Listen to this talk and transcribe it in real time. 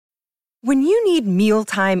When you need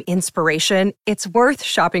mealtime inspiration, it's worth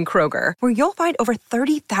shopping Kroger, where you'll find over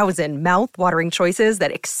 30,000 mouth-watering choices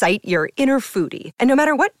that excite your inner foodie. And no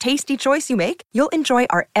matter what tasty choice you make, you'll enjoy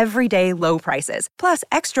our everyday low prices, plus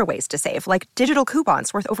extra ways to save, like digital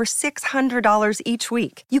coupons worth over $600 each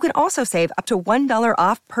week. You can also save up to $1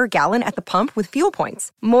 off per gallon at the pump with fuel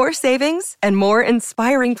points. More savings and more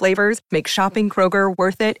inspiring flavors make shopping Kroger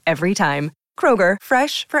worth it every time. Kroger,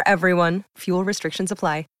 fresh for everyone. Fuel restrictions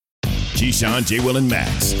apply. Keyshawn, J. Will, and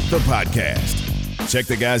Max, the podcast. Check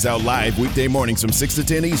the guys out live weekday mornings from 6 to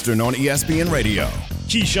 10 Eastern on ESPN Radio.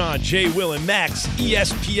 Keyshawn, J. Will, and Max,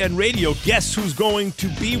 ESPN Radio. Guess who's going to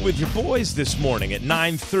be with your boys this morning at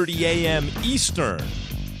 9:30 a.m. Eastern?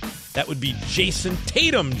 That would be Jason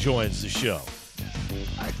Tatum joins the show.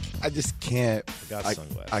 I just can't.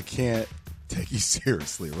 I can't take you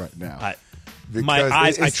seriously right now. My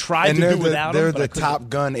eyes, I tried to do without them. They're the Top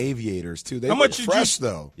Gun aviators, too. They How look much fresh,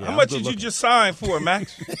 though. Yeah, how much did you just sign for,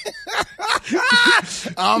 Max?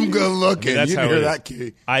 I'm good looking. That's you how hear it that,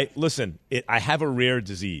 is. kid. I have a rare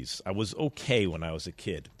disease. I was okay when I was a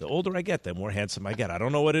kid. The older I get, the more handsome I get. I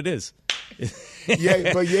don't know what it is.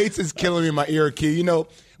 Yeah, but Yates is killing me in my ear, kid. You know,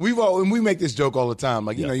 we make this joke all the time.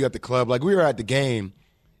 Like, you know, you're at the club. Like, we were at the game,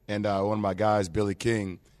 and one of my guys, Billy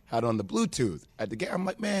King, had on the Bluetooth at the game. I'm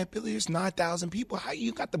like, man, Billy, there's 9,000 people. How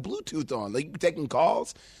you got the Bluetooth on? Like, you taking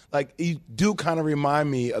calls? Like, you do kind of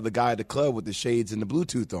remind me of the guy at the club with the shades and the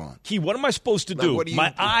Bluetooth on. Key, what am I supposed to do? What do you my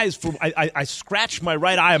do? eyes, I scratched my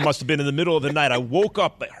right eye. It must have been in the middle of the night. I woke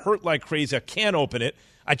up. It hurt like crazy. I can't open it.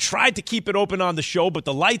 I tried to keep it open on the show, but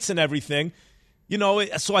the lights and everything, you know,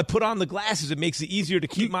 so I put on the glasses. It makes it easier to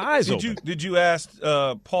keep my eyes open. Did you ask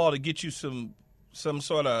Paul to get you some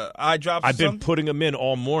sort of eye drops? I've been putting them in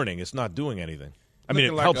all morning. It's not doing anything. I mean,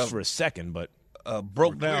 it like helps for a second, but a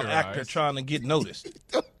broke down actor trying to get noticed.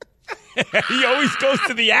 he always goes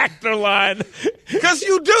to the actor line. Because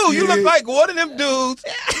you do. You look like one of them dudes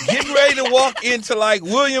getting ready to walk into like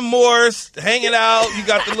William Morris, hanging out. You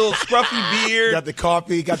got the little scruffy beard. Got the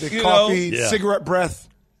coffee, Yeah. cigarette breath.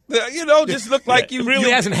 You know, just look like you. It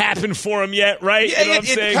really hasn't happened for him yet, right? Yeah, you know what I'm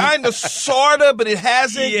saying? It kind of, sort of, but it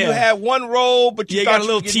hasn't. Yeah. You had one role, but you got a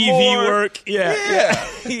little TV more. work. Yeah.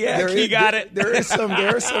 You got it. There are some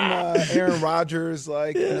Aaron Rodgers,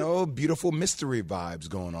 like, you know, beautiful mystery vibes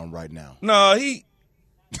going on right now. No, he.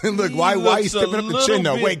 Look, he why looks he stepping a up the chin,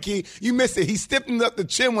 though? bit- Wait, Key, you missed it. He stepping up the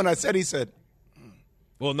chin when I said, he said.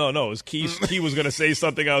 Well, no. It was Key was going to say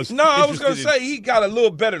something. I was going to say he got a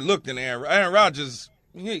little better look than Aaron Rodgers.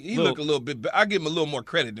 He look a little bit better. I give him a little more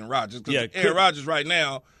credit than Rodgers. Because Aaron Rodgers right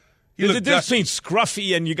now, there's a difference between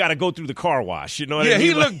scruffy and you got to go through the car wash. You know what I mean?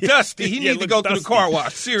 He looked dusty. He needs to go through the car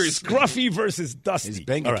wash. Seriously. Scruffy versus dusty. His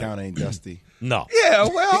bank account ain't dusty. No. Yeah,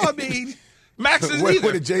 well, I mean, Max is What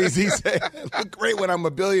either. did Jay-Z say? I look great when I'm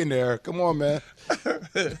a billionaire. Come on, man.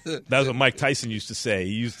 That was what Mike Tyson used to say.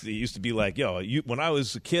 He used to be like, when I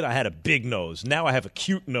was a kid, I had a big nose. Now I have a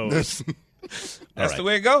cute nose. That's the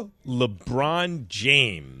way it go. LeBron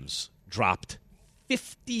James dropped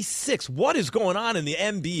 56. What is going on in the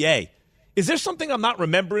NBA? Is there something I'm not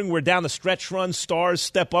remembering where down the stretch run stars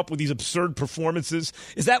step up with these absurd performances?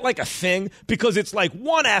 Is that like a thing? Because it's like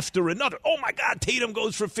one after another. Oh, my God, Tatum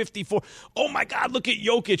goes for 54. Oh, my God, look at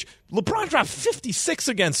Jokic. LeBron dropped 56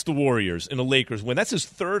 against the Warriors in a Lakers win. That's his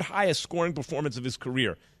third highest scoring performance of his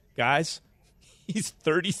career. Guys, he's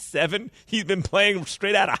 37. He's been playing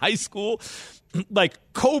straight out of high school. Like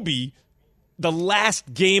Kobe, the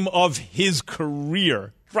last game of his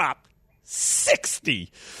career, dropped 60.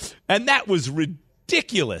 And that was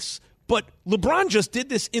ridiculous. But LeBron just did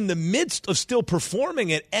this in the midst of still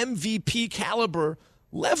performing at MVP caliber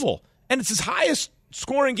level. And it's his highest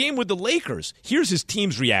scoring game with the Lakers. Here's his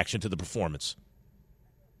team's reaction to the performance.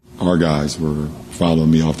 Our guys were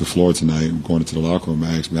following me off the floor tonight and going into the locker room.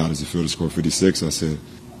 I asked me, how does it feel to score 56? I said,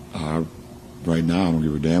 right now I don't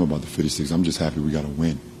give a damn about the 56. I'm just happy we got a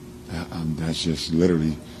win. That's just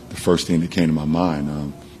literally the first thing that came to my mind.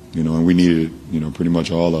 And we needed, pretty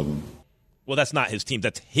much all of them. Well, that's not his team.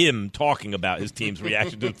 That's him talking about his team's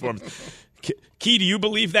reaction to the performance. Key, do you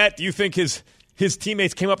believe that? Do you think his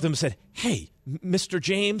teammates came up to him and said, hey, Mr.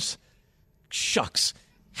 James, shucks,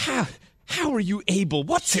 how are you able?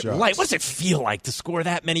 What's it like? What's it feel like to score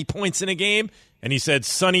that many points in a game? And he said,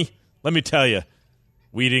 Sonny, let me tell you,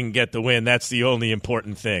 we didn't get the win. That's the only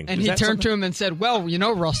important thing. And he turned to him and said, well,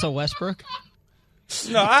 Russell Westbrook.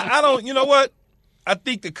 No, I don't. You know what? I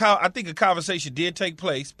think a conversation did take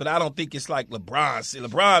place, but I don't think it's like LeBron. See,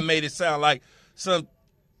 LeBron made it sound like some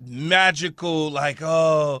magical, like,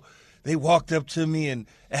 oh, they walked up to me and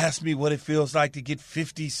asked me what it feels like to get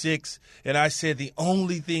 56. And I said, the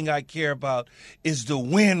only thing I care about is the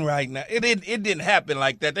win right now. It didn't happen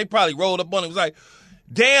like that. They probably rolled up on it. It was like,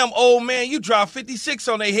 damn, old man, you dropped 56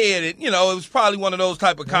 on their head. And, it was probably one of those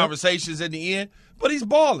type of conversations in the end. But he's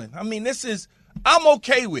balling. I mean, I'm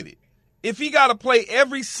okay with it. If he got to play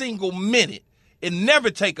every single minute and never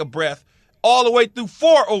take a breath all the way through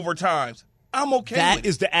 4 overtimes, I'm okay with it. That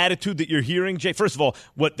is the attitude that you're hearing, Jay. First of all,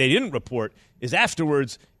 what they didn't report is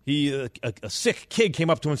afterwards a sick kid came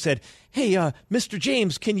up to him and said, hey, Mr.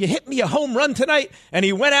 James, can you hit me a home run tonight? And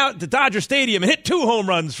he went out to Dodger Stadium and hit 2 home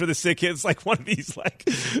runs for the sick kid. It's like one of these,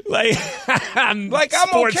 I'm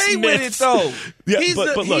okay with it, though. Yeah,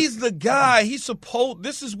 he's the guy.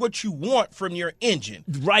 This is what you want from your engine.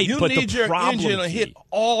 Right, you but need your engine to hit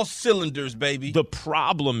all cylinders, baby. The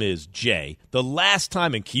problem is, Jay, the last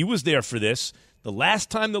time, and Key was there for this, the last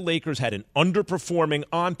time the Lakers had an underperforming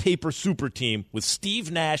on-paper super team with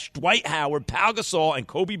Steve Nash, Dwight Howard, Pau Gasol, and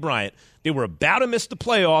Kobe Bryant, they were about to miss the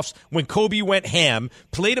playoffs when Kobe went ham,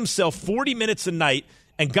 played himself 40 minutes a night,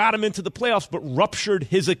 and got him into the playoffs, but ruptured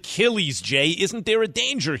his Achilles, Jay. Isn't there a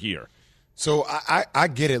danger here? So I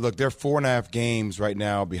get it. Look, they're 4.5 games right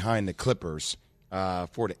now behind the Clippers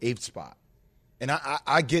for the 8th spot. And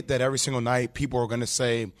I get that every single night people are going to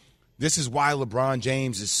say, this is why LeBron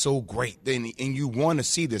James is so great, and you want to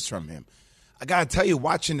see this from him. I got to tell you,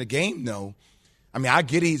 watching the game, though, I mean, I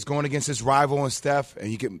get it. He's going against his rival and Steph,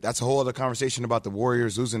 and that's a whole other conversation about the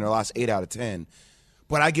Warriors losing their last 8 out of 10.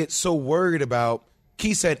 But I get so worried about,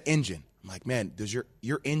 Key said engine. I'm like, man, does your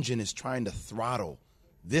engine is trying to throttle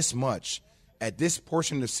this much at this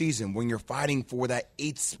portion of the season when you're fighting for that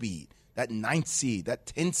 8th speed, that 9th seed, that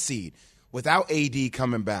 10th seed, without AD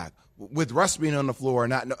coming back, with Russ being on the floor,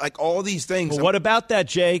 like all these things. Well, what about that,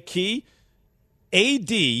 Jay? Key?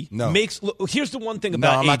 AD makes. Here's the one thing about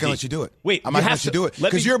AD. No, I'm not going to let you do it. Wait, I'm not going to let you do it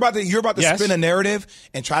because you're about to spin a narrative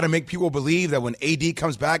and try to make people believe that when AD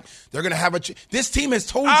comes back, they're going to have this team has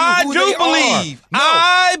told you who they are.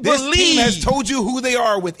 I believe. This team has told you who they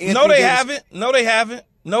are with Anthony Davis. No, they haven't.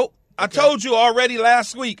 Nope. I told you already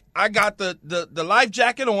last week. I got the life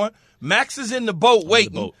jacket on. Max is in the boat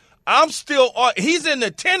waiting. I'm still on. He's in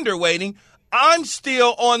the tender waiting. I'm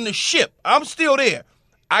still on the ship. I'm still there.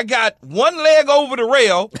 I got one leg over the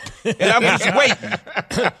rail, and I'm just waiting.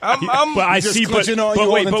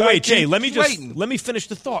 But wait, Jay. Let me finish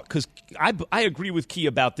the thought because I agree with Key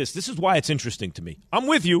about this. This is why it's interesting to me. I'm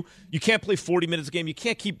with you. You can't play 40 minutes a game. You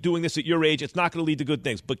can't keep doing this at your age. It's not going to lead to good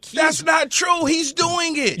things. But that's not true. He's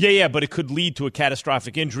doing it. Yeah, but it could lead to a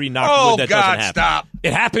catastrophic injury. Not that doesn't happen. Stop!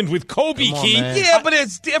 It happened with Kobe, Key. Man. Yeah, but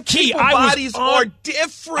it's different. People's bodies are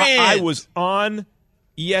different. I was on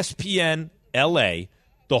ESPN LA.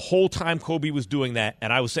 The whole time Kobe was doing that,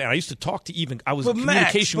 and I was saying, I used to talk to I was in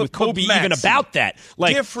communication with Kobe even about that.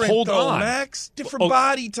 Like, different on. Max. Different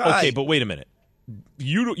body type. Okay, but wait a minute.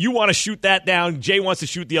 You want to shoot that down. Jay wants to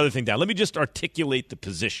shoot the other thing down. Let me just articulate the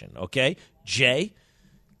position, okay? Jay,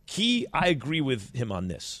 Key, I agree with him on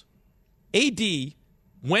this. AD,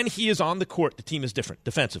 when he is on the court, the team is different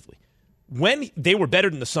defensively. When they were better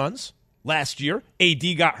than the Suns last year,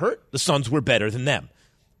 AD got hurt. The Suns were better than them.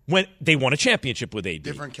 When they won a championship with AD.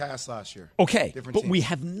 Different cast last year. Okay, but we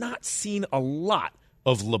have not seen a lot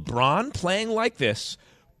of LeBron playing like this.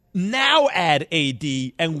 Now add AD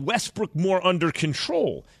and Westbrook more under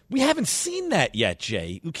control. We haven't seen that yet,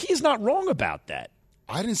 Jay. He's not wrong about that.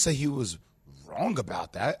 I didn't say he was wrong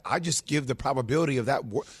about that. I just give the probability of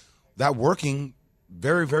that working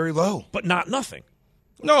very, very low. But not nothing.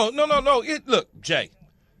 No. Look, Jay,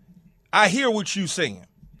 I hear what you're saying.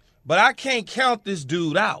 But I can't count this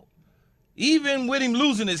dude out. Even with him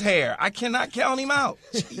losing his hair, I cannot count him out.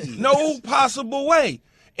 No possible way.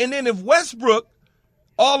 And then if Westbrook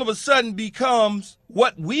all of a sudden becomes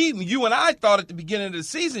what you and I thought at the beginning of the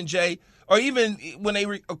season, Jay, or even when they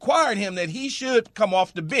acquired him, that he should come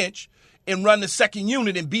off the bench and run the second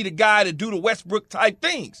unit and be the guy to do the Westbrook-type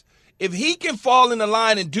things. If he can fall in the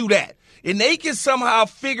line and do that, and they can somehow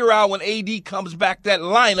figure out when AD comes back that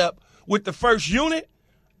lineup with the first unit,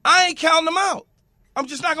 I ain't counting them out. I'm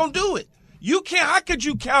just not going to do it. How could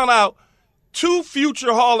you count out 2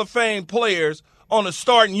 future Hall of Fame players on a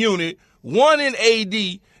starting unit, one in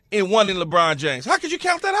AD and one in LeBron James? How could you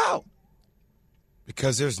count that out?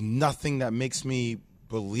 Because there's nothing that makes me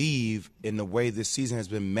believe in the way this season has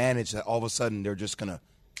been managed that all of a sudden they're just going to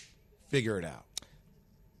figure it out.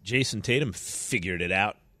 Jason Tatum figured it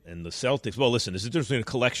out. And the Celtics, well, listen, there's a difference between a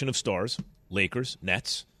collection of stars, Lakers,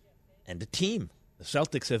 Nets, and a team. The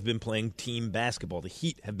Celtics have been playing team basketball. The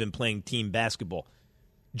Heat have been playing team basketball.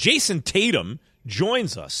 Jason Tatum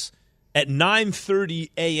joins us at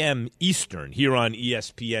 9:30 a.m. Eastern here on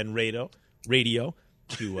ESPN Radio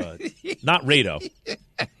to not ESPN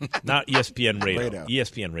Radio.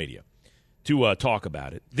 ESPN Radio. To talk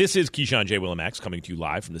about it. This is Keyshawn J. Willimax coming to you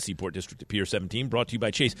live from the Seaport District of Pier 17, brought to you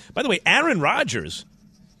by Chase. By the way, Aaron Rodgers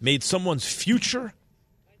made someone's future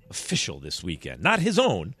official this weekend. Not his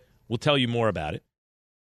own. We'll tell you more about it.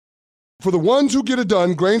 For the ones who get it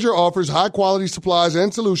done, Grainger offers high-quality supplies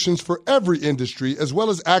and solutions for every industry, as well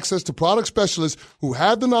as access to product specialists who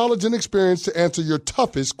have the knowledge and experience to answer your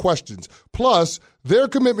toughest questions. Plus, their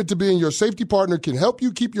commitment to being your safety partner can help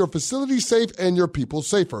you keep your facility safe and your people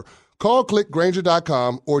safer. Call, click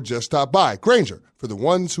Grainger.com, or just stop by. Grainger, for the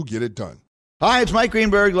ones who get it done. Hi, it's Mike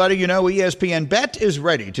Greenberg letting you know ESPN Bet is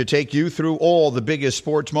ready to take you through all the biggest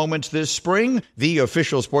sports moments this spring. The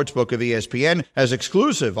official sportsbook of ESPN has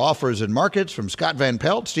exclusive offers and markets from Scott Van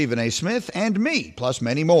Pelt, Stephen A. Smith, and me, plus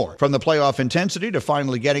many more. From the playoff intensity to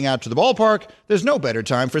finally getting out to the ballpark, there's no better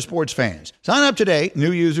time for sports fans. Sign up today.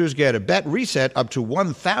 New users get a bet reset up to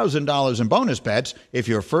 $1,000 in bonus bets if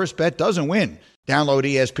your first bet doesn't win. Download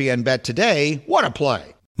ESPN Bet today. What a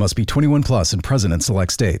play. Must be 21 plus and present in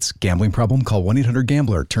select states. Gambling problem? Call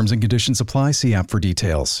 1-800-GAMBLER. Terms and conditions apply. See app for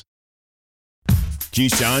details.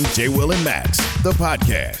 Keyshawn, J. Will, and Max, the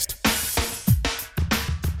podcast.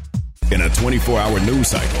 In a 24-hour news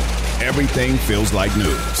cycle, everything feels like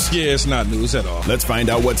news. Yeah, it's not news at all. Let's find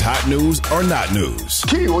out what's hot news or not news.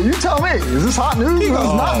 Key, well, you tell me. Is this hot news? Or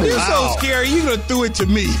not news? You're so scary. You're going to do it to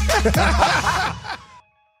me.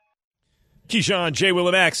 Keyshawn, J.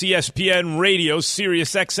 Willimax, ESPN Radio,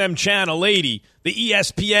 Sirius XM Channel 80, the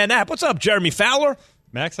ESPN app. What's up, Jeremy Fowler?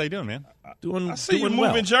 Max, how you doing, man? I see you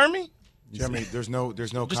moving, Jeremy. Jeremy, there's no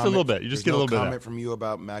just comment, a little bit. You just get a little bit. Comment from you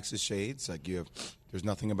about Max's shades. Like there's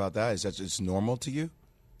nothing about that. Is that just normal to you?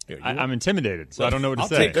 I'm intimidated, so I don't know what to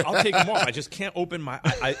say. I'll take them off. I just can't open my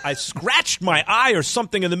eye. I scratched my eye or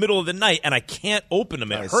something in the middle of the night, and I can't open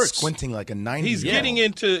them. It hurts. Squinting like a 90s. He's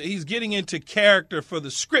getting into character for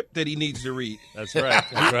the script that he needs to read. That's right.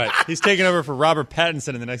 That's right. He's taking over for Robert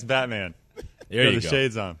Pattinson in the next Batman. There you go. The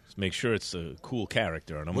shades on. Just make sure it's a cool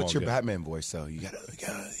character. And What's your good. Batman voice, though? You gotta, make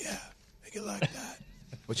it like that.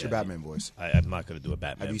 What's your Batman voice? I'm not going to do a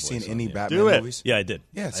Batman Have you voice seen any here. Batman movies? Yeah, I did.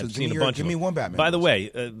 Yeah, so I've seen a bunch give me one Batman By the voice. way,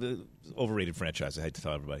 the overrated franchise, I hate to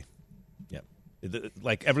tell everybody. Yeah.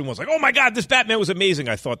 Like, everyone's like, oh, my God, this Batman was amazing.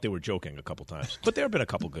 I thought they were joking a couple times. But there have been a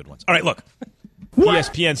couple good ones. All right, look.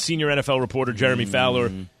 ESPN senior NFL reporter Jeremy Fowler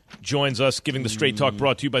joins us, giving the Straight Talk,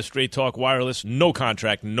 brought to you by Straight Talk Wireless. No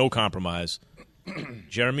contract, no compromise.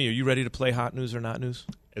 Jeremy, are you ready to play hot news or not news?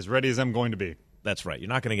 As ready as I'm going to be. That's right. You're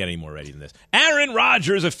not going to get any more ready than this. Aaron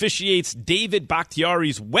Rodgers officiates David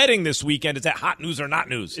Bakhtiari's wedding this weekend. Is that hot news or not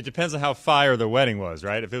news? It depends on how fire the wedding was,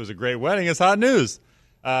 right? If it was a great wedding, it's hot news.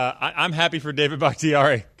 I'm happy for David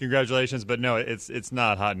Bakhtiari. Congratulations. But no, it's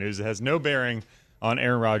not hot news. It has no bearing on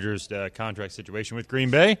Aaron Rodgers' contract situation with Green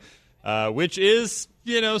Bay, which is,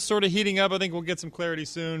 sort of heating up. I think we'll get some clarity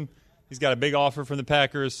soon. He's got a big offer from the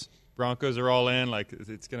Packers. Broncos are all in.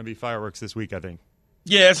 It's going to be fireworks this week, I think.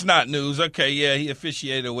 Yeah, it's not news. Okay, yeah, he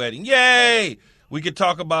officiated a wedding. Yay! We could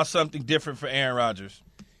talk about something different for Aaron Rodgers.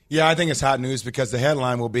 Yeah, I think it's hot news because the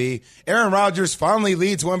headline will be Aaron Rodgers finally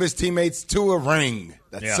leads one of his teammates to a ring.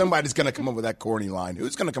 Somebody's going to come up with that corny line.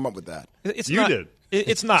 Who's going to come up with that? You did.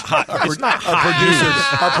 It's not hot. It's not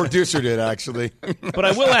hot. Our producer did, actually. But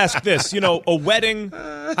I will ask this. A wedding,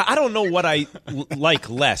 I don't know what I like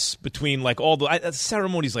less between all the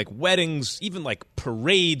ceremonies like weddings, even like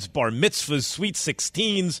parades, bar mitzvahs, sweet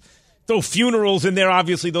 16s, throw funerals in there.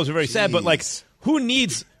 Obviously, those are very sad. But who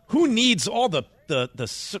needs all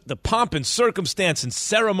the pomp and circumstance and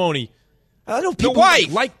ceremony? I know people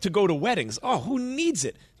like to go to weddings. Oh, who needs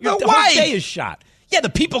it? The whole day is shot. Yeah, the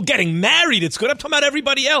people getting married, it's good. I'm talking about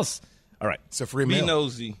everybody else. All right. It's a free meal. Be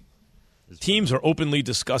nosy. Teams are openly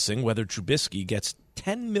discussing whether Trubisky gets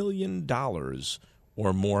 $10 million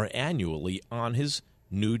or more annually on his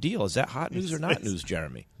new deal. Is that hot news or not news,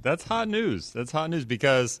 Jeremy? That's hot news. That's hot news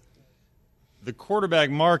because the quarterback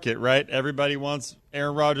market, right? Everybody wants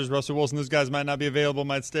Aaron Rodgers, Russell Wilson. Those guys might not be available,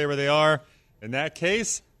 might stay where they are. In that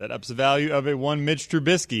case, that ups the value of one Mitch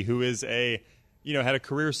Trubisky, who is had a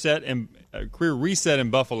career reset in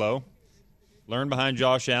Buffalo, learned behind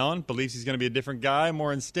Josh Allen, believes he's going to be a different guy,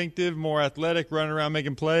 more instinctive, more athletic, running around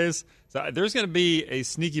making plays. So there's going to be a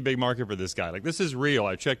sneaky big market for this guy. This is real.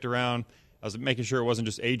 I checked around. I was making sure it wasn't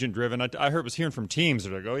just agent-driven. I was hearing from teams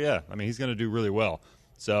that are like, oh, yeah, he's going to do really well.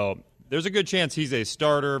 So there's a good chance he's a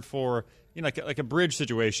starter for like a bridge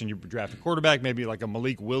situation. You draft a quarterback, maybe like a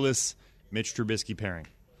Malik Willis, Mitch Trubisky pairing.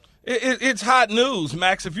 It's hot news,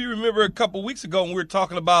 Max. If you remember a couple weeks ago when we were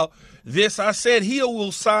talking about this, I said he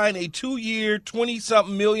will sign a 2-year,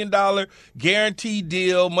 $20-something million guaranteed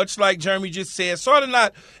deal, much like Jeremy just said. Sort of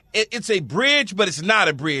not – it's a bridge, but it's not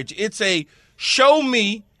a bridge. It's a show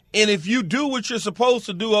me, and if you do what you're supposed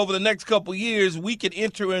to do over the next couple years, we can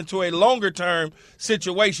enter into a longer-term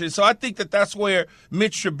situation. So I think that's where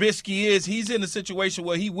Mitch Trubisky is. He's in a situation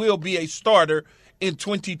where he will be a starter in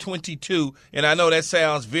 2022, and I know that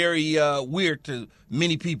sounds very weird to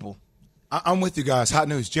many people. I'm with you guys. Hot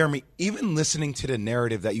news. Jeremy, even listening to the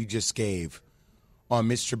narrative that you just gave on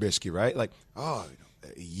Mitch Trubisky, right? Like, a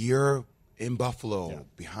year in Buffalo,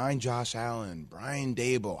 behind Josh Allen, Brian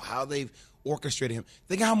Daboll, how they've orchestrated him.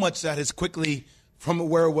 Think how much that has quickly from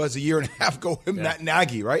where it was a year and a half ago with Matt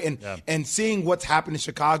Nagy, right? And seeing what's happened in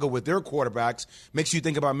Chicago with their quarterbacks makes you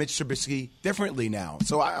think about Mitch Trubisky differently now.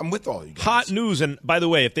 So I'm with all you guys. Hot news, and by the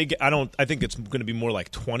way, if they get, I think it's going to be more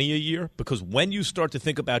like 20 a year, because when you start to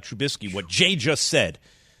think about Trubisky, what Jay just said,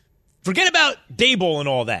 forget about Daboll and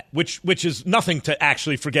all that, which is nothing to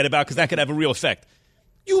actually forget about because that could have a real effect.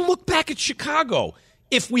 You look back at Chicago.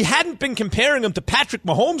 If we hadn't been comparing him to Patrick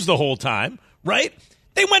Mahomes the whole time, right?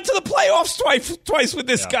 They went to the playoffs twice with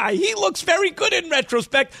this guy. He looks very good in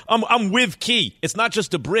retrospect. I'm with Key. It's not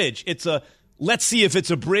just a bridge. It's let's see if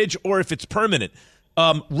it's a bridge or if it's permanent.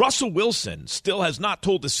 Russell Wilson still has not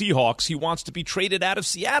told the Seahawks he wants to be traded out of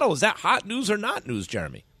Seattle. Is that hot news or not news,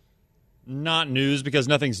 Jeremy? Not news because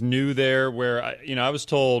nothing's new there. Where I was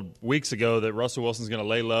told weeks ago that Russell Wilson's going to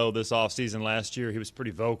lay low this offseason. Last year, he was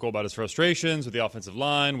pretty vocal about his frustrations with the offensive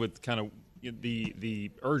line, with kind of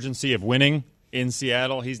the urgency of winning in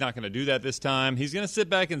Seattle. He's not going to do that this time. He's going to sit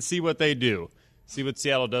back and see what they do, see what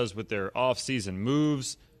Seattle does with their offseason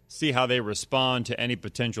moves, see how they respond to any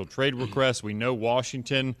potential trade requests. We know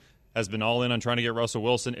Washington has been all in on trying to get Russell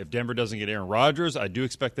Wilson. If Denver doesn't get Aaron Rodgers, I do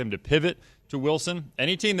expect them to pivot to Wilson.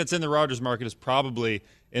 Any team that's in the Rodgers market is probably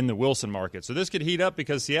in the Wilson market. So this could heat up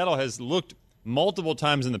because Seattle has looked multiple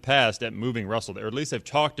times in the past at moving Russell, or at least they've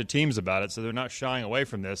talked to teams about it, so they're not shying away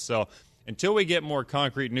from this. So until we get more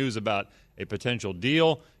concrete news about a potential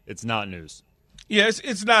deal, it's not news. Yes,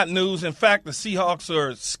 it's not news. In fact, the Seahawks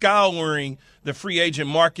are scouring the free agent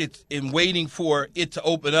market and waiting for it to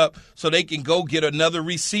open up so they can go get another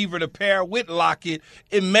receiver to pair with Lockett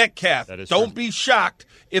and Metcalf. Don't be shocked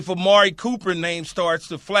if Amari Cooper name starts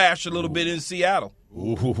to flash a little bit in Seattle.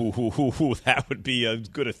 Ooh, that would be as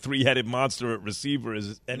good a three-headed monster at receiver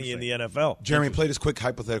as any in the NFL. Jeremy, play this quick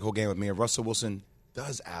hypothetical game with me. If Russell Wilson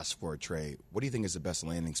does ask for a trade, what do you think is the best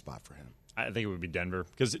landing spot for him? I think it would be Denver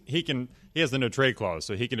because he has the no trade clause,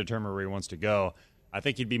 so he can determine where he wants to go. I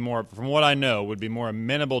think he'd be more, from what I know, would be more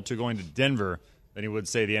amenable to going to Denver than he would,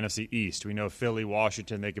 say, the NFC East. We know Philly,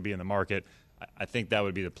 Washington, they could be in the market. I think that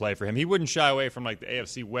would be the play for him. He wouldn't shy away from like the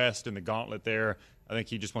AFC West and the gauntlet there. I think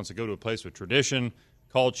he just wants to go to a place with tradition,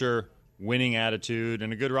 culture, winning attitude,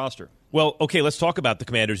 and a good roster. Well, okay, let's talk about the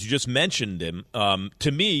Commanders. You just mentioned him.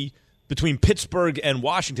 To me, between Pittsburgh and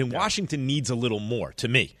Washington, Washington needs a little more, to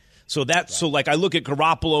me. So like I look at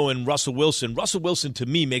Garoppolo and Russell Wilson. Russell Wilson to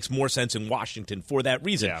me makes more sense in Washington for that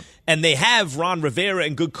reason. Yeah. And they have Ron Rivera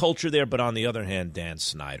and good culture there, but on the other hand, Dan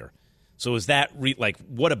Snyder. So is that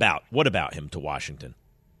what about him to Washington?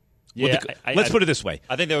 Yeah, let's put it this way.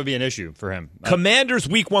 I think that would be an issue for him. Commanders'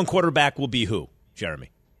 Week 1 quarterback will be who, Jeremy?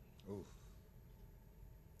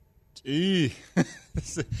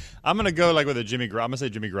 I'm going to go with a Jimmy. I'm going to say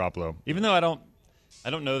Jimmy Garoppolo, even though I don't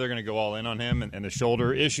know they're going to go all in on him and the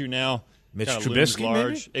shoulder issue now. Mitch Trubisky,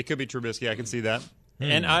 maybe? It could be Trubisky. I can see that.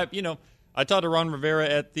 And I talked to Ron Rivera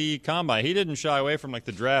at the Combine. He didn't shy away from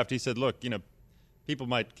the draft. He said, look, people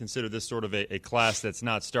might consider this sort of a class that's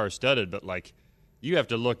not star-studded, but you have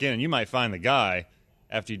to look in and you might find the guy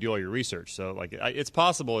after you do all your research. So it's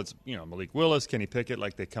possible. It's Malik Willis, Kenny Pickett,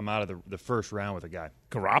 they come out of the first round with a guy.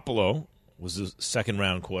 Garoppolo was a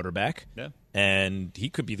second-round quarterback, and he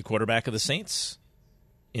could be the quarterback of the Saints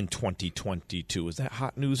in 2022. Is that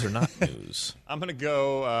hot news or not news? I'm going to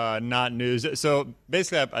go not news. So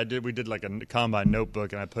basically, we did a Combine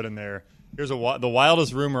notebook, and I put in there, here's the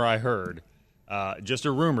wildest rumor I heard. Just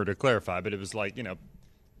a rumor to clarify, but it was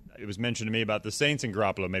it was mentioned to me about the Saints and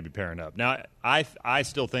Garoppolo maybe pairing up. Now, I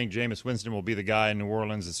still think Jameis Winston will be the guy in New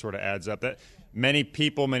Orleans. It sort of adds up. That many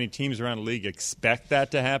teams around the league expect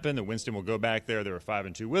that to happen, that Winston will go back there. They were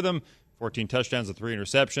 5-2 with him, 14 touchdowns and 3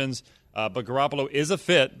 interceptions. But Garoppolo is a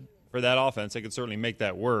fit for that offense. They could certainly make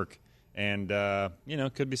that work. And,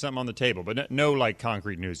 could be something on the table. But no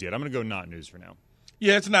concrete news yet. I'm going to go not news for now.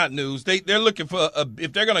 Yeah, it's not news. They're looking for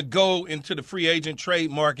if they're going to go into the free agent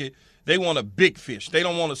trade market, they want a big fish. They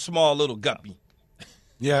don't want a small little guppy.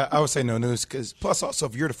 Yeah, I would say no news because plus also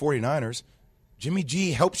if you're the 49ers, Jimmy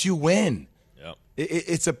G helps you win. Yep.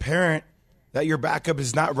 It's apparent that your backup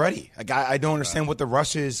is not ready. Like, I don't understand what the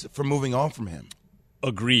rush is for moving on from him.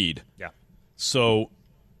 Agreed. Yeah. So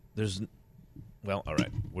all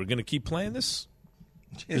right. We're going to keep playing this.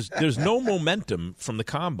 There's no momentum from the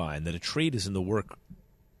combine that a trade is in the work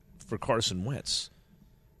for Carson Wentz.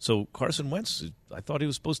 So Carson Wentz, I thought he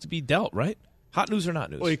was supposed to be dealt, right? Hot news or not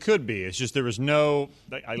news? Well, he could be. It's just there was no.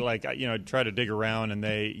 I try to dig around, and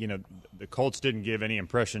the Colts didn't give any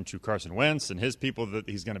impression to Carson Wentz and his people that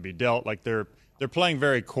he's going to be dealt. Like they're playing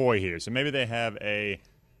very coy here. So maybe they have a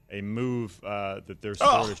move that they're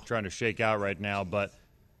sort of trying to shake out right now. But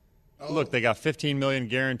look, they got $15 million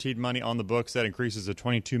guaranteed money on the books. That increases to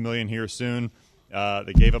 $22 million here soon.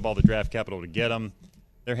 They gave up all the draft capital to get him.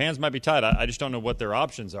 Their hands might be tied. I just don't know what their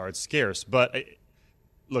options are. It's scarce. But,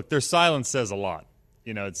 look, their silence says a lot.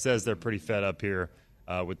 It says they're pretty fed up here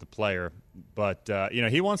with the player. But,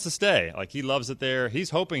 he wants to stay. Like, he loves it there.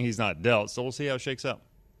 He's hoping he's not dealt, so we'll see how it shakes out.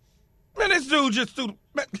 Man, this dude just threw them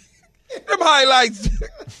highlights.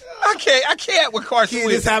 I can't with Carson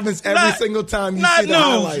Wentz. This happens every single time you see the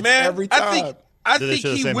highlights. Man. Every time. I think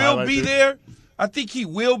he will be there. I think he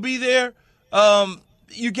will be there.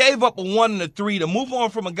 You gave up a 1 and a 3 to move on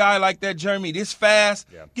from a guy like that, Jeremy, this fast.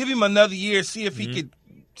 Yeah. Give him another year, see if he could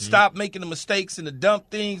stop making the mistakes and the dumb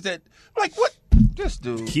things that, like, what? This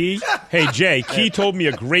dude. Key? Hey, Jay, Key told me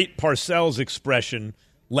a great Parcells expression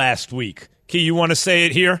last week. Key, you want to say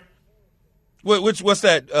it here? What's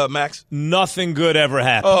that, Max? Nothing good ever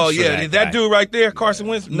happens. Oh, yeah. That dude right there, Carson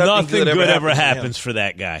Wentz, nothing good ever happens for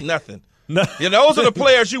that guy. Nothing. Those are the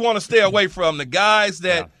players you want to stay away from, the guys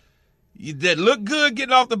that look good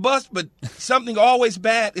getting off the bus, but something always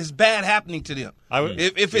bad is bad happening to them.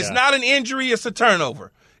 If it's not an injury, it's a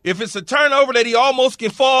turnover. If it's a turnover that he almost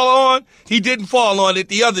can fall on, he didn't fall on it.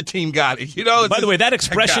 The other team got it. By the way, that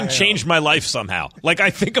expression changed my life somehow. Like,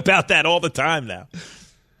 I think about that all the time now.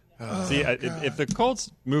 If the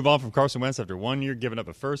Colts move on from Carson Wentz after 1 year, giving up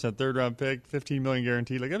a first and third round pick, $15 million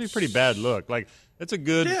guaranteed, that'd be a pretty bad look. Like, it's a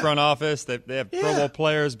good front office. They have Pro Bowl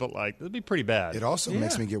players, but that'd be pretty bad. It also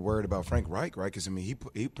makes me get worried about Frank Reich, right? Because he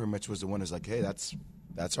pretty much was the one who's like, hey, that's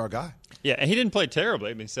our guy. Yeah, and he didn't play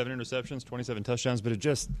terribly. 7 interceptions, 27 touchdowns, but it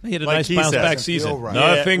just he had a nice bounce back season. Right.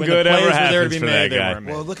 Nothing good ever happens for that guy.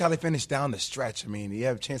 Well, look how they finished down the stretch. I mean, you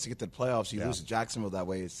have a chance to get to the playoffs. You lose to Jacksonville that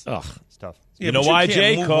way. It's tough. Yeah, you know why,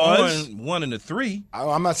 Jay? Cause 1 and a 3.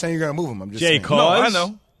 I'm not saying you're going to move him. I'm just Jay, saying. cause no, I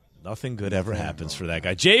know. Nothing good ever happens for that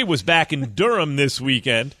guy. Jay was back in Durham this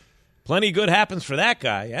weekend. Plenty good happens for that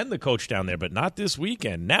guy and the coach down there, but not this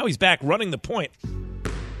weekend. Now he's back running the point.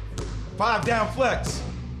 5 down flex.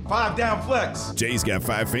 5 down flex. Jay's got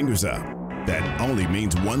 5 fingers up. That only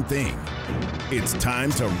means one thing. It's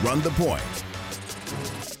time to run the point.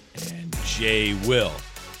 And Jay will.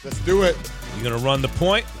 Let's do it. You going to run the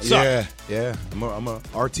point? Yeah. I'm a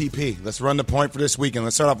RTP. Let's run the point for this weekend.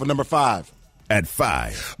 Let's start off with number 5. At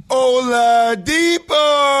 5. Oladipo!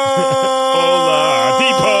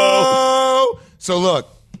 Oladipo! So, look,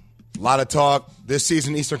 a lot of talk this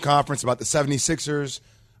season, Eastern Conference, about the 76ers,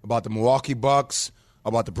 about the Milwaukee Bucks,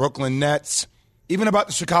 about the Brooklyn Nets, even about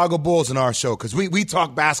the Chicago Bulls in our show, because we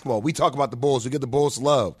talk basketball. We talk about the Bulls. We give the Bulls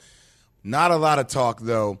love. Not a lot of talk,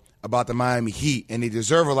 though, about the Miami Heat, and they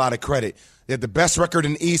deserve a lot of credit. They have the best record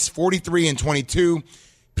in the East, 43-22.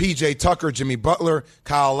 P.J. Tucker, Jimmy Butler,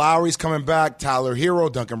 Kyle Lowry's coming back, Tyler Hero,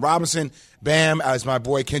 Duncan Robinson, Bam, as my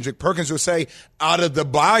boy Kendrick Perkins would say, out of the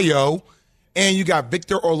bio. And you got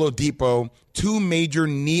Victor Oladipo, 2 major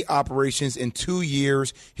knee operations in 2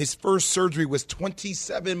 years. His first surgery was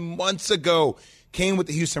 27 months ago. Came with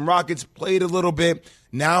the Houston Rockets, played a little bit.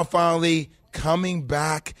 Now finally coming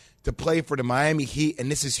back to play for the Miami Heat. And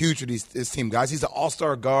this is huge for this team, guys. He's an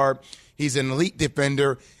all-star guard. He's an elite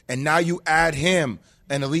defender. And now you add him,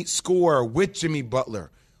 an elite scorer, with Jimmy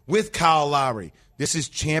Butler, with Kyle Lowry. This is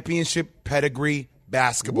championship pedigree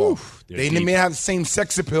basketball. They may have the same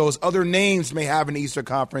sex appeal as other names may have in the Eastern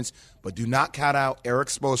Conference, but do not count out Eric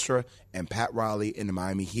Spoelstra and Pat Riley in the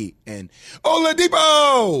Miami Heat. And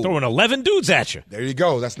Oladipo! Throwing 11 dudes at you. There you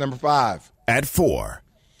go. That's number 5. At 4.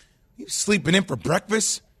 You sleeping in for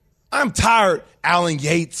breakfast? I'm tired, Alan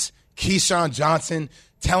Yates, Keyshawn Johnson,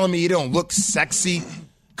 telling me you don't look sexy.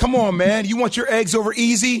 Come on, man. You want your eggs over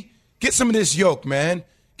easy? Get some of this yolk, man.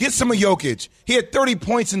 Get some of Jokic. He had 30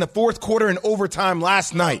 points in the fourth quarter and overtime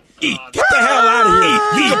last night. Get the hell out of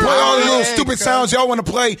here. You can play all the little stupid sounds y'all want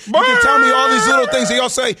to play. You can tell me all these little things that y'all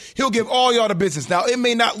say. He'll give all y'all the business. Now, it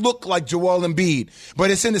may not look like Joel Embiid, but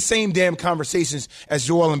it's in the same damn conversations as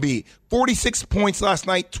Joel Embiid. 46 points last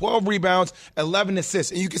night, 12 rebounds, 11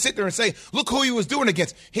 assists. And you can sit there and say, look who he was doing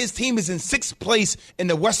against. His team is in 6th place in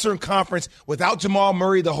the Western Conference without Jamal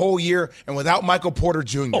Murray the whole year and without Michael Porter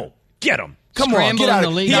Jr. Oh, get him. Come on, get out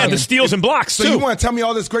of here. He had the steals and blocks, so too. You want to tell me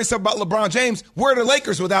all this great stuff about LeBron James? Where are the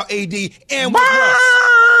Lakers without AD and with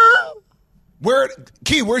Russ?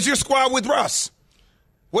 Where's your squad with Russ?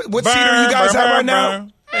 What seed are you guys at right now?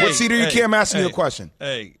 What seed are you? I'm asking you a question.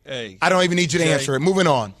 I don't even need you to answer it. Moving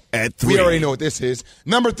on. At 3. We already know what this is.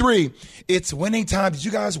 Number 3, it's winning time. Did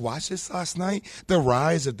you guys watch this last night? The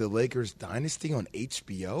Rise of the Lakers Dynasty on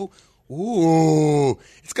HBO. Ooh,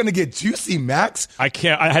 it's going to get juicy, Max. I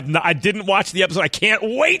didn't watch the episode. I can't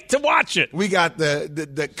wait to watch it. We got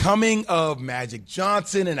the coming of Magic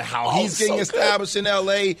Johnson and how he's getting established in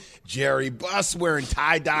L.A. Jerry Buss wearing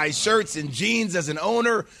tie-dye shirts and jeans as an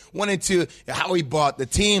owner. Went into how he bought the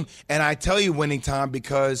team. And I tell you winning time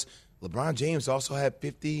because LeBron James also had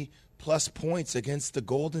 50-plus points against the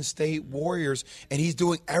Golden State Warriors. And he's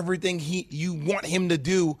doing everything you want him to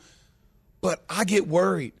do. But I get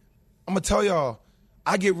worried. I'm going to tell y'all,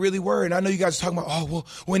 I get really worried. I know you guys are talking about,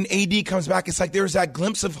 when AD comes back, it's like there's that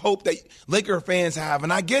glimpse of hope that Laker fans have.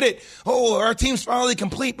 And I get it. Our team's finally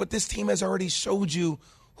complete, but this team has already showed you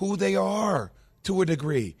who they are to a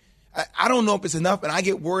degree. I don't know if it's enough, and I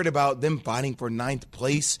get worried about them fighting for 9th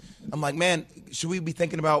place. I'm like, man, should we be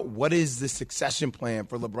thinking about what is the succession plan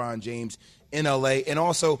for LeBron James in L.A.? And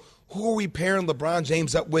also, who are we pairing LeBron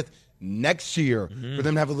James up with next year for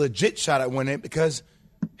them to have a legit shot at winning it? Because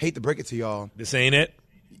hate to break it to y'all, this ain't it.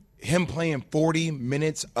 Him playing 40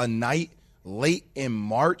 minutes a night late in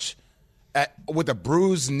March with a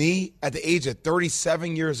bruised knee at the age of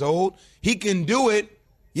 37 years old, he can do it.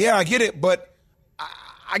 Yeah, I get it, but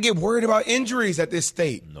I get worried about injuries at this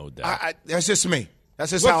state. No doubt. That's just me.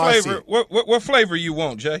 That's just what how flavor, I see it. What flavor you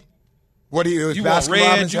want, Jay? What do you want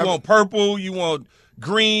red, you want purple, you want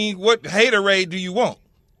green. What haterade do you want?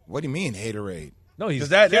 What do you mean haterade? No, he's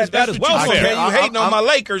that's as well. You hating on my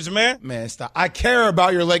Lakers, man. Man, stop. I care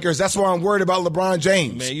about your Lakers. That's why I'm worried about LeBron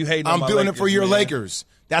James. Man, you hating on my I'm doing Lakers, it for your man. Lakers.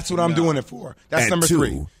 That's what I'm doing it for. That's number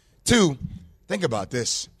 3. 2, think about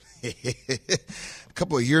this. A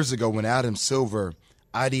couple of years ago when Adam Silver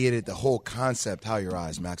ideated the whole concept, how your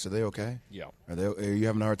eyes, Max, are they okay? Yeah. Are you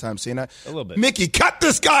having a hard time seeing that? A little bit. Mickey, cut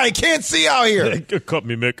this guy. I can't see out here. Cut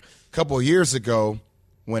me, Mick. A couple of years ago,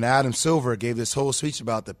 when Adam Silver gave this whole speech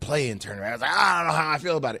about the play-in tournament, I was like, I don't know how I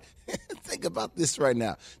feel about it. Think about this right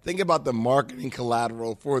now. Think about the marketing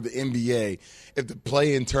collateral for the NBA if the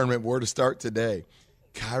play-in tournament were to start today.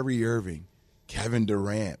 Kyrie Irving, Kevin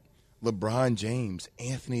Durant, LeBron James,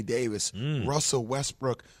 Anthony Davis, Russell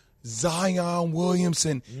Westbrook, Zion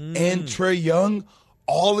Williamson, and Trae Young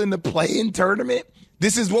all in the play-in tournament.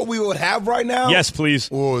 This is what we would have right now? Yes, please.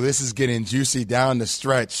 Oh, this is getting juicy down the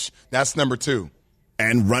stretch. That's number 2.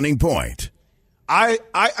 And running point. I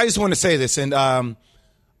just want to say this, and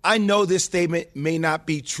I know this statement may not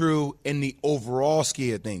be true in the overall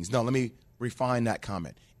scheme of things. No, let me refine that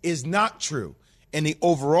comment. It's not true in the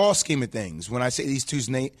overall scheme of things when I say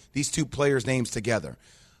these two players' names together.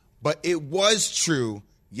 But it was true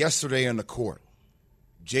yesterday on the court.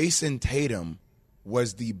 Jason Tatum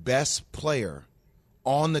was the best player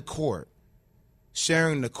on the court,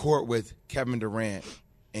 sharing the court with Kevin Durant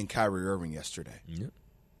and Kyrie Irving yesterday. Yep.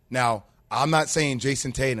 Now, I'm not saying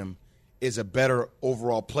Jason Tatum is a better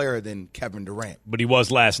overall player than Kevin Durant. But he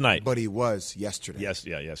was last night. But he was yesterday.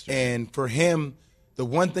 Yesterday. And for him, the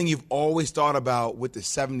one thing you've always thought about with the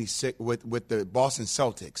 76 with the Boston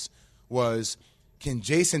Celtics was, can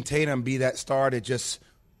Jason Tatum be that star that just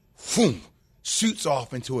shoots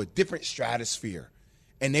off into a different stratosphere?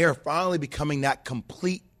 And they are finally becoming that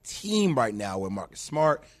complete team right now with Marcus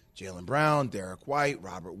Smart, Jaylen Brown, Derek White,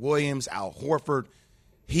 Robert Williams, Al Horford.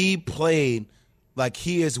 He played like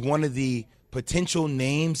he is one of the potential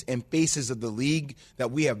names and faces of the league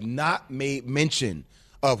that we have not made mention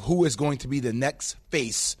of who is going to be the next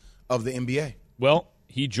face of the NBA. Well,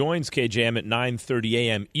 he joins KJM at 9:30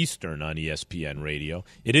 a.m. Eastern on ESPN Radio.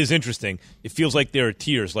 It is interesting. It feels like there are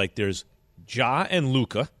tiers. Like there's Ja and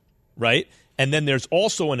Luka, right? And then there's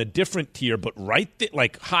also in a different tier, but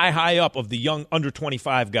like high up of the young under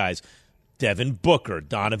 25 guys, Devin Booker,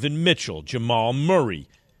 Donovan Mitchell, Jamal Murray.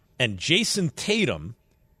 And Jason Tatum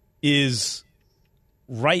is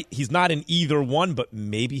right. He's not in either one, but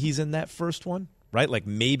maybe he's in that first one. right? Like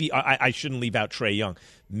maybe I shouldn't leave out Trae Young.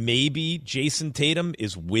 Maybe Jason Tatum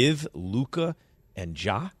is with Luka and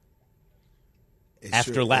Ja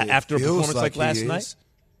after a performance like last night.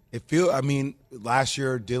 Last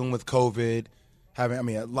year dealing with COVID,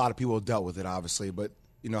 a lot of people dealt with it, obviously, but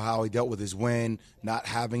you know how he dealt with his win, not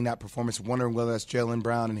having that performance, wondering whether that's Jaylen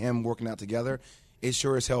Brown and him working out together. It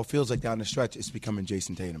sure as hell feels like down the stretch it's becoming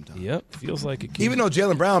Jason Tatum time. Yep, feels like it. Even though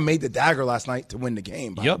Jaylen Brown made the dagger last night to win the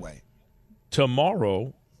game, by the way.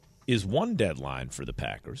 Tomorrow is one deadline for the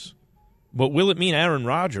Packers. But will it mean Aaron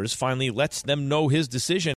Rodgers finally lets them know his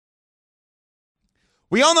decision?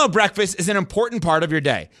 We all know breakfast is an important part of your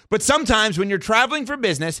day. But sometimes when you're traveling for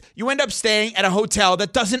business, you end up staying at a hotel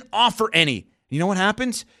that doesn't offer any. You know what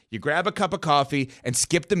happens? You grab a cup of coffee and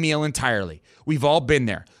skip the meal entirely. We've all been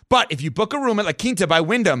there. But if you book a room at La Quinta by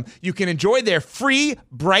Wyndham, you can enjoy their free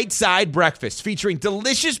Bright Side breakfast featuring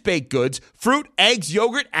delicious baked goods, fruit, eggs,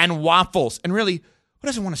 yogurt, and waffles. And really, who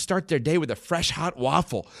doesn't want to start their day with a fresh, hot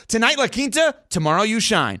waffle? Tonight, La Quinta, tomorrow you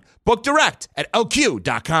shine. Book direct at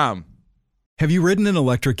lq.com. Have you ridden an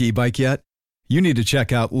electric e-bike yet? You need to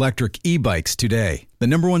check out Electric E-Bikes today, the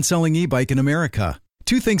 #1 selling e-bike in America.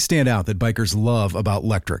 Two things stand out that bikers love about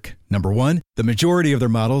Electric. Number one, the majority of their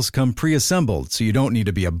models come pre-assembled, so you don't need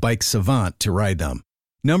to be a bike savant to ride them.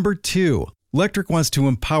 Number two, Electric wants to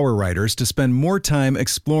empower riders to spend more time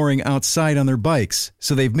exploring outside on their bikes,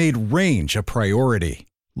 so they've made range a priority.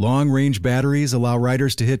 Long-range batteries allow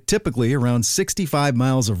riders to hit typically around 65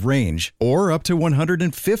 miles of range, or up to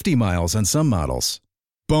 150 miles on some models.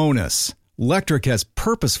 Bonus, Electric has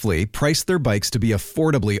purposefully priced their bikes to be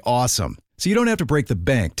affordably awesome, so you don't have to break the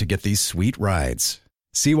bank to get these sweet rides.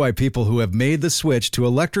 See why people who have made the switch to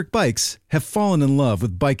electric bikes have fallen in love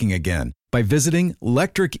with biking again by visiting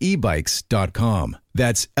electricebikes.com.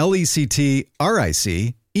 That's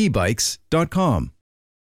LECTRIC ebikes.com.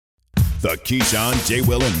 The Keyshawn, J.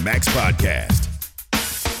 Will, and Max podcast.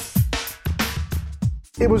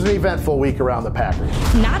 It was an eventful week around the Packers.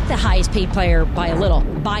 Not the highest paid player by a little,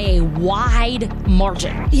 by a wide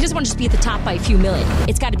margin. He doesn't want to just be at the top by a few million.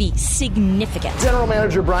 It's got to be significant. General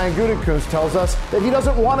Manager Brian Gutekunst tells us that he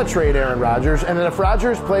doesn't want to trade Aaron Rodgers, and that if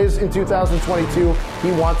Rodgers plays in 2022,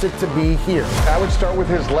 he wants it to be here. I would start with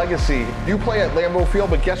his legacy. You play at Lambeau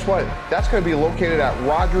Field, but guess what? That's going to be located at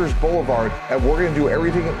Rodgers Boulevard, and we're going to do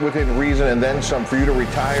everything within reason and then some for you to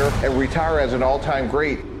retire, and retire as an all-time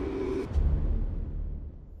great.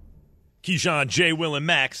 Keyshawn, J. Will, and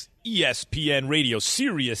Max, ESPN Radio,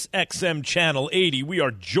 Sirius XM Channel 80. We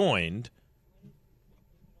are joined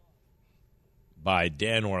by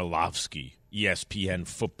Dan Orlovsky, ESPN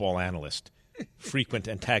football analyst, frequent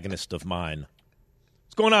antagonist of mine.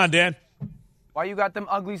 What's going on, Dan? Why you got them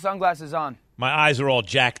ugly sunglasses on? My eyes are all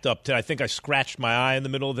jacked up. I think I scratched my eye in the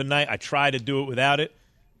middle of the night. I tried to do it without it,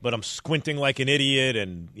 but I'm squinting like an idiot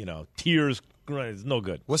and, tears. It's no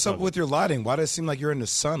good. What's up with your lighting? Why does it seem like you're in the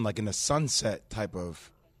sun, like in a sunset type of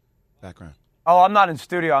background? Oh, I'm not in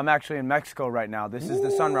studio. I'm actually in Mexico right now. This is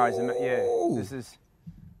the sunrise. This is.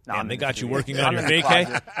 No, and they got you working on your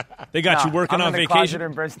vacay? They got you working on vacation? I'm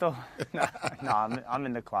in the closet in Bristol. No, I'm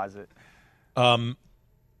in the closet.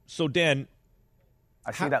 So, Dan.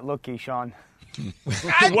 I see that look, Keyshawn.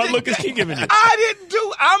 What look is he giving you?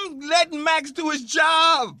 I'm letting Max do his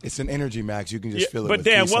job. It's an energy, Max. You can just feel it. But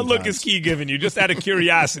Dan, what look is Key giving you? Just out of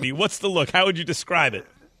curiosity, what's the look? How would you describe it?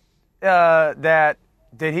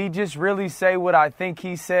 Did he just really say what I think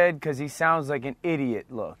he said? Because he sounds like an idiot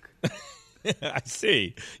look. I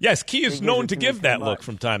see. Yes, Key is known to give that look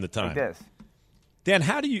from time to time. Like this. Dan,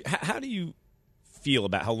 how do you feel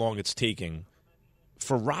about how long it's taking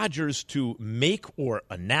for Rodgers to make or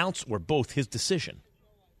announce or both his decision?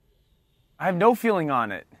 I have no feeling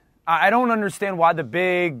on it. I don't understand why the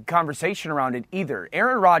big conversation around it either.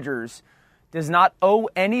 Aaron Rodgers does not owe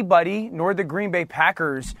anybody, nor the Green Bay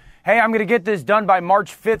Packers, hey, I'm going to get this done by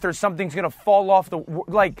March 5th or something's going to fall off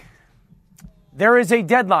the... There is a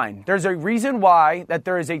deadline. There's a reason why that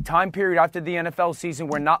there is a time period after the NFL season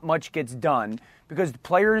where not much gets done, because the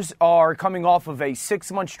players are coming off of a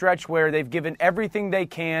 6-month stretch where they've given everything they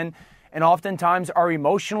can and oftentimes are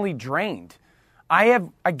emotionally drained. I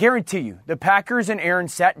guarantee you, the Packers and Aaron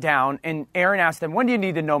sat down, and Aaron asked them, when do you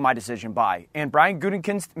need to know my decision by? And Brian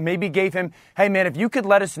Gutekunst maybe gave him, hey, man, if you could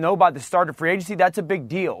let us know by the start of free agency, that's a big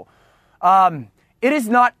deal. It is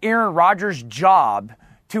not Aaron Rodgers' job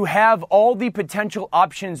to have all the potential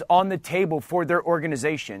options on the table for their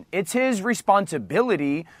organization. It's his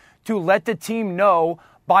responsibility to let the team know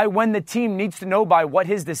by when the team needs to know by what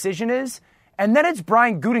his decision is. And then it's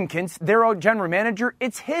Brian Gutekunst, their general manager.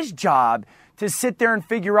 It's his job to sit there and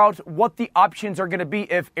figure out what the options are going to be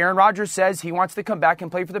if Aaron Rodgers says he wants to come back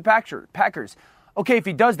and play for the Packers. Okay, if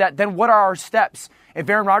he does that, then what are our steps? If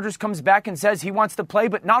Aaron Rodgers comes back and says he wants to play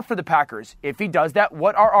but not for the Packers, if he does that,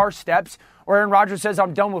 what are our steps? Or Aaron Rodgers says,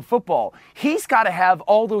 I'm done with football. He's got to have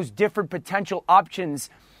all those different potential options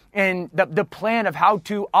and the plan of how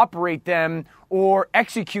to operate them or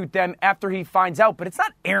execute them after he finds out. But it's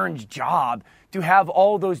not Aaron's job to have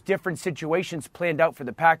all those different situations planned out for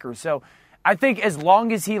the Packers. So I think as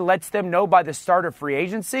long as he lets them know by the start of free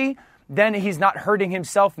agency, then he's not hurting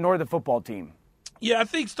himself nor the football team. Yeah, I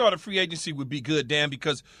think start of free agency would be good, Dan,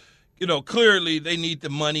 because, clearly they need the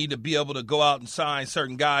money to be able to go out and sign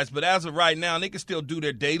certain guys. But as of right now, they can still do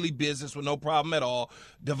their daily business with no problem at all.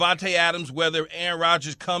 Devontae Adams, whether Aaron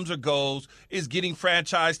Rodgers comes or goes, is getting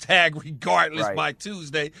franchise tag regardless by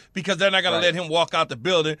Tuesday because they're not going to let him walk out the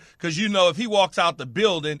building. Because, if he walks out the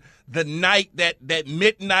building, the night that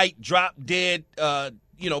midnight drop dead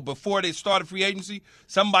before they started free agency,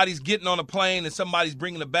 somebody's getting on a plane and somebody's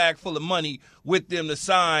bringing a bag full of money with them to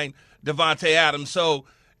sign Devontae Adams. So,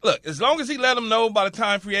 look, as long as he let them know by the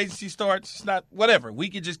time free agency starts, it's not whatever. We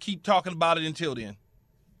could just keep talking about it until then.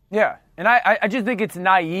 Yeah, and I just think it's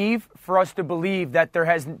naive for us to believe that there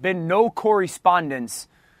has been no correspondence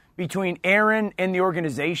between Aaron and the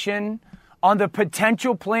organization on the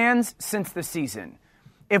potential plans since the season.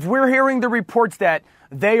 If we're hearing the reports that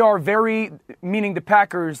they are meaning the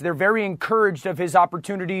Packers, they're very encouraged of his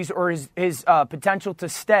opportunities or his potential to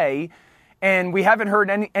stay, and we haven't heard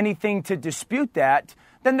anything to dispute that,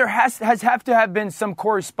 then there has to have been some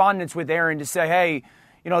correspondence with Aaron to say, hey,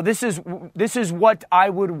 this is what I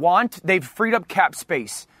would want. They've freed up cap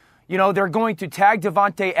space. They're going to tag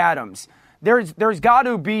Devontae Adams. There's got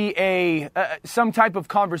to be some type of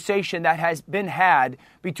conversation that has been had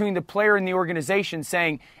between the player and the organization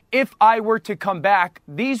saying, if I were to come back,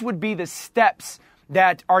 these would be the steps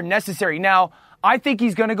that are necessary. Now, I think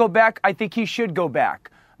he's going to go back. I think he should go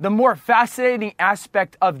back. The more fascinating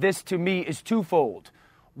aspect of this to me is twofold.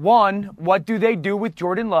 One, what do they do with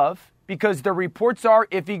Jordan Love? Because the reports are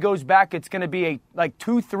if he goes back, it's going to be a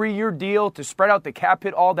 2-3 year deal to spread out the cap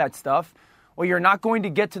hit, all that stuff. Well, you're not going to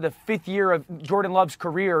get to the 5th year of Jordan Love's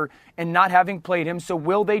career and not having played him. So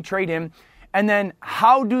will they trade him? And then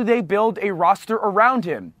how do they build a roster around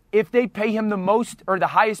him? If they pay him the most or the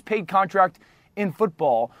highest paid contract in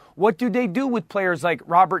football, what do they do with players like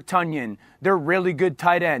Robert Tonyan, their really good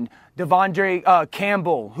tight end, Devondre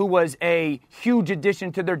Campbell, who was a huge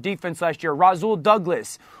addition to their defense last year, Rasul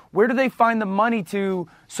Douglas? Where do they find the money to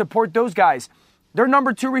support those guys? Their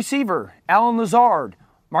number 2 receiver, Alan Lazard,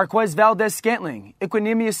 Marquez Valdez-Scantling,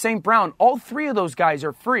 Equanimeous St. Brown, all 3 of those guys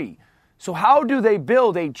are free. So how do they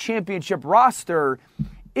build a championship roster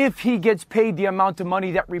if he gets paid the amount of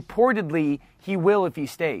money that reportedly he will if he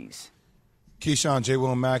stays? Keyshawn, J.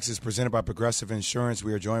 Will and Max is presented by Progressive Insurance.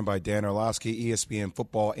 We are joined by Dan Orlovsky, ESPN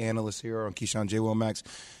football analyst here on Keyshawn, J. Will and Max.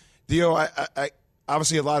 Dio, I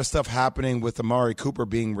obviously a lot of stuff happening with Amari Cooper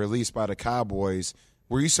being released by the Cowboys.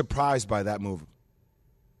 Were you surprised by that move?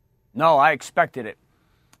 No, I expected it.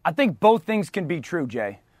 I think both things can be true,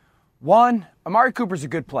 Jay. One, Amari Cooper's a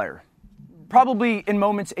good player. Probably in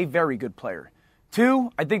moments a very good player.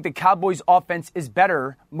 2, I think the Cowboys' offense is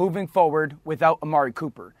better moving forward without Amari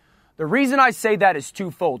Cooper. The reason I say that is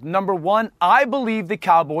twofold. Number 1, I believe the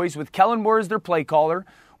Cowboys, with Kellen Moore as their play caller,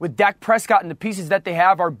 with Dak Prescott and the pieces that they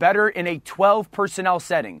have, are better in a 12 personnel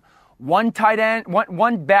setting. One tight end,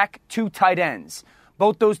 one back, 2 tight ends.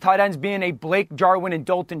 Both those tight ends being a Blake Jarwin and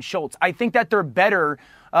Dalton Schultz. I think that they're better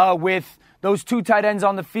with those 2 tight ends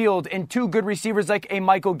on the field and 2 good receivers like a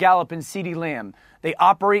Michael Gallup and CeeDee Lamb. They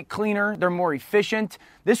operate cleaner. They're more efficient.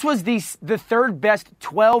 This was the 3rd best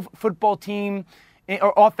 12 football team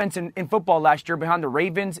or offense in football last year behind the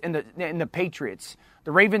Ravens and the Patriots.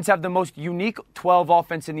 The Ravens have the most unique 12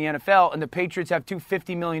 offense in the NFL, and the Patriots have 2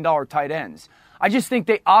 $50 million tight ends. I just think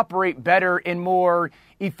they operate better and more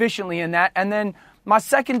efficiently in that. And then my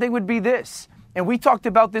second thing would be this, and we talked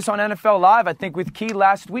about this on NFL Live, I think, with Key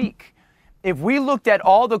last week. If we looked at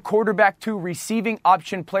all the quarterback 2 receiving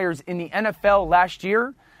option players in the NFL last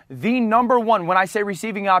year, the number 1, when I say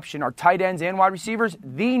receiving option, are tight ends and wide receivers,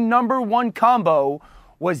 the number 1 combo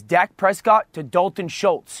was Dak Prescott to Dalton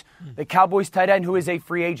Schultz, the Cowboys tight end who is a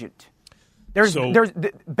free agent. There's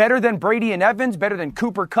better than Brady and Evans, better than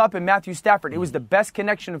Cooper Kupp and Matthew Stafford. It was the best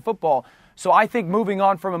connection in football. So I think moving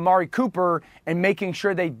on from Amari Cooper and making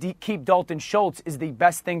sure they keep Dalton Schultz is the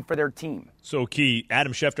best thing for their team. So, Key,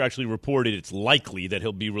 Adam Schefter actually reported it's likely that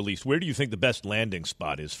he'll be released. Where do you think the best landing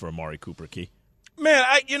spot is for Amari Cooper, Key? Man,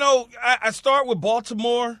 I start with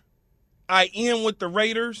Baltimore. I end with the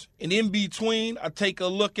Raiders. And in between, I take a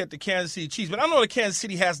look at the Kansas City Chiefs. But I know that Kansas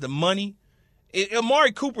City has the money.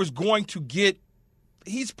 Amari Cooper's going to get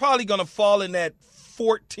he's probably going to fall in that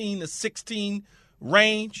 14 to 16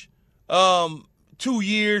 range. 2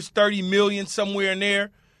 years, $30 million, somewhere in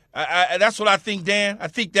there. That's what I think, Dan. I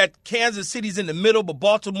think that Kansas City's in the middle, but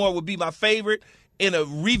Baltimore would be my favorite. And a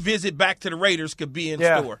revisit back to the Raiders could be in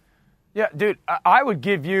store. Yeah, dude, I would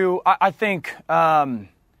give you – I think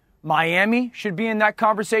Miami should be in that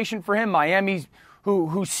conversation for him. Miami,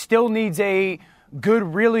 who still needs a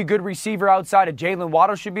really good receiver outside of Jalen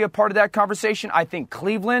Waddle, should be a part of that conversation. I think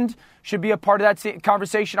Cleveland should be a part of that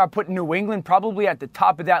conversation. I put New England probably at the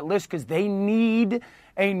top of that list because they need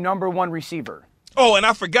a number one receiver. Oh, and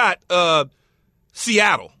I forgot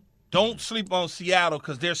Seattle. Don't sleep on Seattle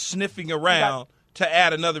because they're sniffing around to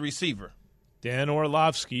add another receiver. Dan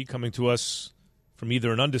Orlovsky coming to us from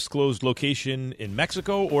either an undisclosed location in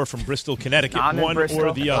Mexico or from Bristol, Connecticut. One or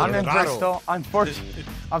the other. I'm in Bristol.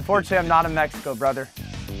 Unfortunately, I'm not in Mexico, brother.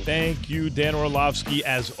 Thank you, Dan Orlovsky,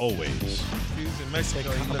 as always. If he was in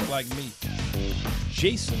Mexico, he looked like me.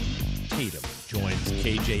 Jason Tatum joins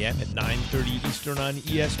KJM at 9:30 Eastern on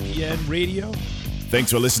ESPN Radio.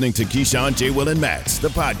 Thanks for listening to Keyshawn, J. Will, and Max, the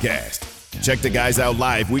podcast. Check the guys out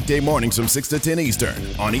live weekday mornings from 6 to 10 Eastern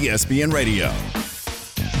on ESPN Radio.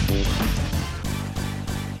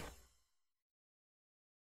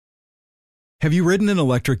 Have you ridden an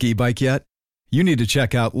electric e-bike yet? You need to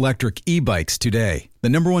check out Electric E-Bikes today, the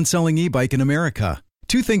 #1 selling e-bike in America.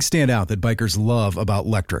 2 things stand out that bikers love about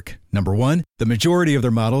Electric. Number 1, the majority of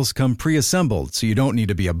their models come pre-assembled, so you don't need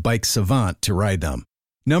to be a bike savant to ride them.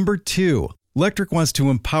 Number 2, Electric wants to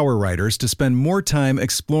empower riders to spend more time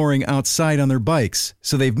exploring outside on their bikes,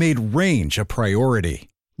 so they've made range a priority.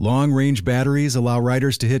 Long-range batteries allow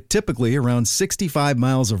riders to hit typically around 65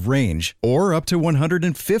 miles of range, or up to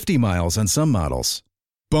 150 miles on some models.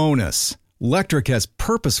 Bonus, Electric has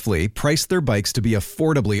purposefully priced their bikes to be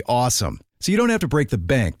affordably awesome, so you don't have to break the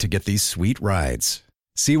bank to get these sweet rides.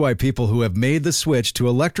 See why people who have made the switch to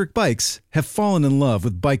electric bikes have fallen in love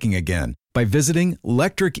with biking again by visiting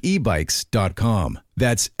electricebikes.com.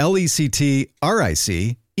 That's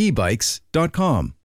LECTRIC ebikes.com.